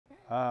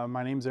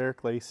My name's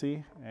Eric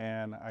Lacey,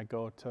 and I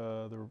go to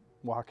the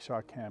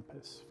Waukesha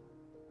campus.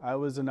 I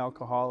was an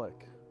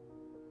alcoholic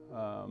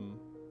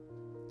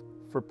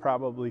for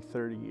probably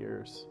 30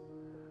 years.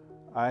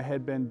 I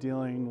had been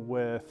dealing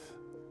with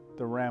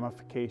the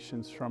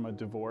ramifications from a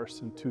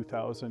divorce in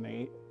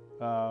 2008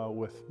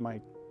 with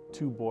my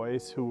two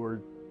boys who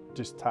were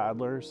just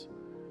toddlers.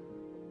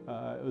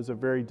 It was a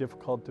very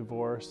difficult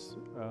divorce,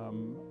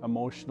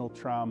 emotional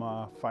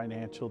trauma,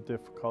 financial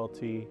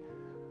difficulty.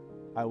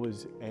 I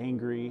was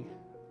angry,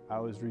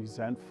 I was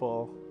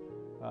resentful,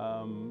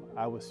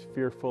 I was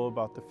fearful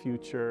about the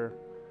future.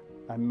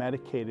 I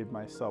medicated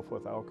myself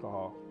with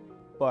alcohol,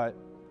 but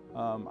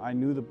I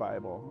knew the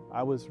Bible.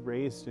 I was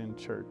raised in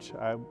church.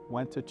 I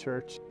went to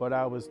church, but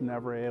I was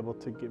never able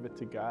to give it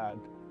to God,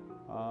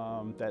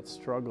 that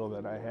struggle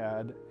that I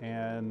had,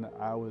 and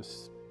I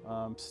was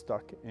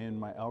stuck in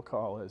my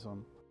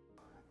alcoholism.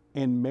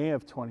 In May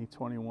of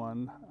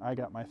 2021, I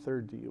got my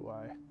third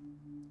DUI.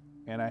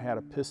 And I had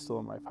a pistol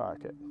in my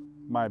pocket.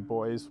 My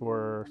boys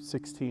were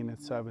 16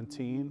 and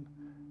 17,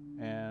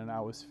 and I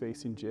was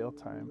facing jail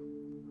time.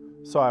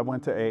 So I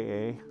went to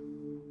AA.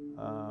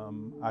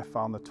 I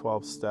found the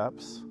 12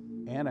 steps,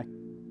 and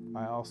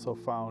I also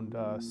found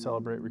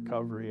Celebrate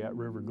Recovery at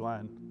River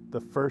Glen. The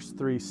first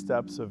 3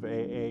 steps of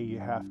AA, you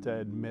have to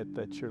admit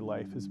that your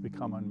life has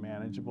become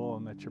unmanageable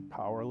and that you're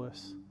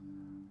powerless,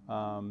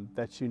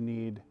 that you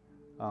need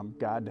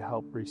God to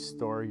help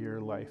restore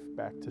your life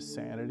back to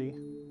sanity.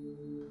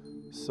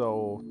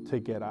 So to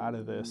get out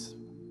of this,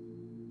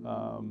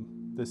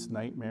 this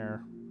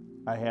nightmare,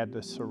 I had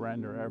to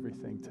surrender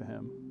everything to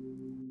Him.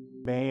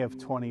 May of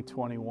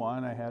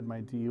 2021, I had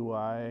my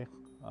DUI.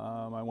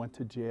 I went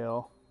to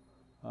jail.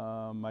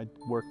 I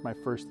worked my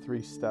first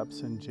 3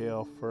 steps in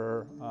jail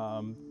for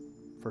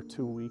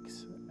 2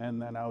 weeks,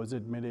 and then I was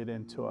admitted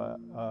into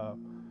a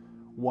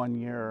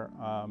 1-year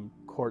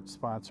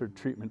court-sponsored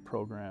treatment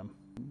program.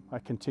 I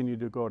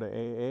continued to go to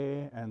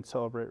AA and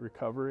Celebrate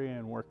Recovery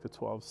and work the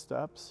 12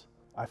 steps.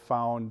 I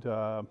found,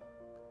 a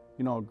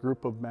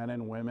group of men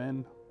and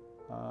women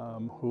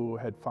who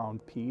had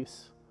found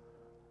peace,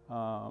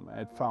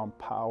 had found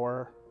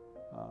power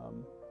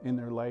in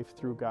their life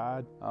through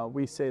God.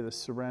 We say the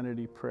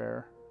Serenity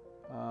Prayer,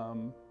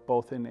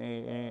 both in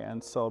AA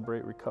and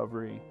Celebrate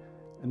Recovery.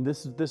 And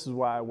this is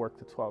why I work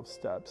the 12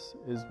 steps,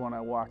 is when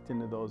I walked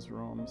into those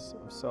rooms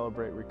of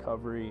Celebrate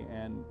Recovery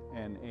and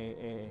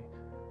AA,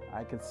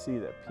 I could see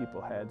that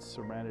people had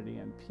serenity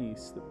and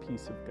peace, the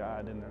peace of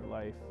God in their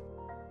life.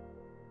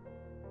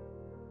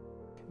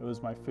 It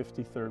was my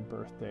 53rd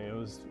birthday. It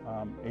was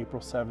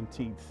April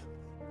 17th.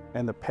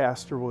 And the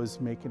pastor was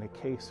making a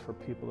case for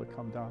people to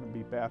come down and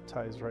be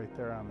baptized right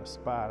there on the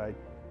spot. I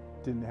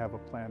didn't have a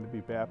plan to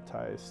be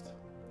baptized.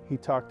 He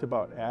talked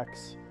about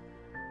Acts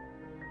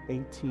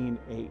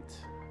 18:8.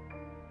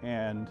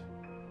 And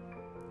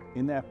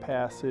in that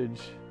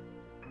passage,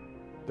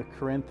 the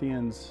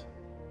Corinthians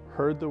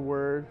heard the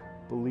word,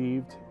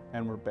 believed,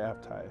 and were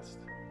baptized.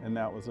 And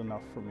that was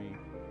enough for me.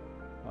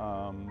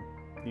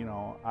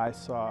 I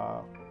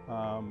saw,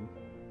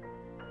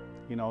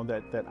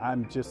 that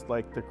I'm just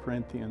like the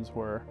Corinthians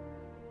were.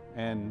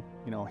 And,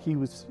 he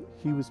was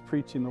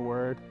preaching the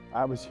word,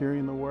 I was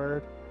hearing the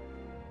word,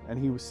 and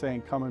he was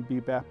saying, come and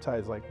be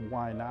baptized. Like,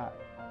 why not?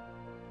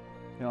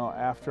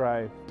 After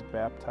I was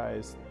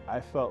baptized, I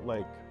felt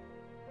like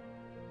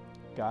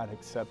God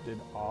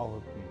accepted all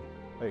of me,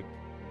 like,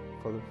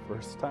 for the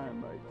first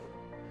time,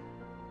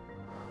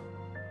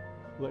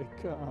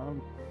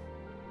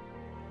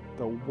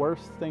 the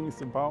worst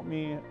things about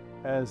me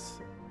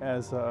as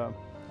a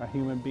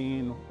human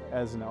being,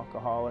 as an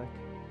alcoholic,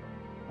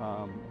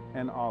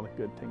 and all the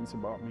good things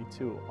about me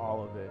too,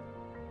 all of it.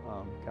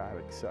 God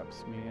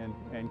accepts me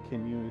and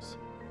can use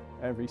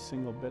every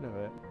single bit of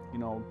it.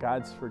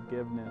 God's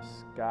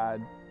forgiveness,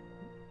 God,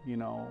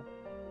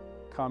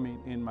 coming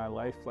in my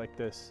life like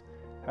this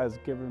has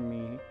given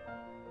me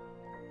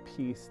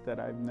peace that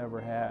I've never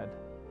had.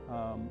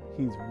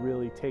 He's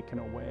really taken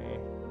away,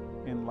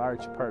 in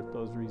large part,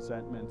 those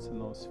resentments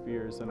and those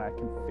fears, and I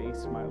can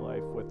face my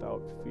life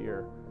without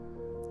fear.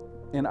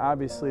 And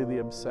obviously the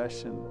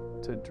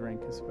obsession to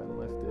drink has been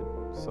lifted.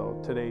 So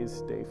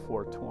today's day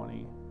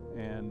 420,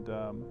 and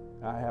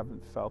I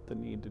haven't felt the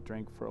need to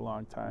drink for a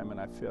long time, and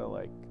I feel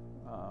like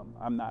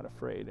I'm not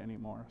afraid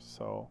anymore.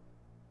 So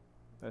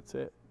that's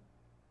it.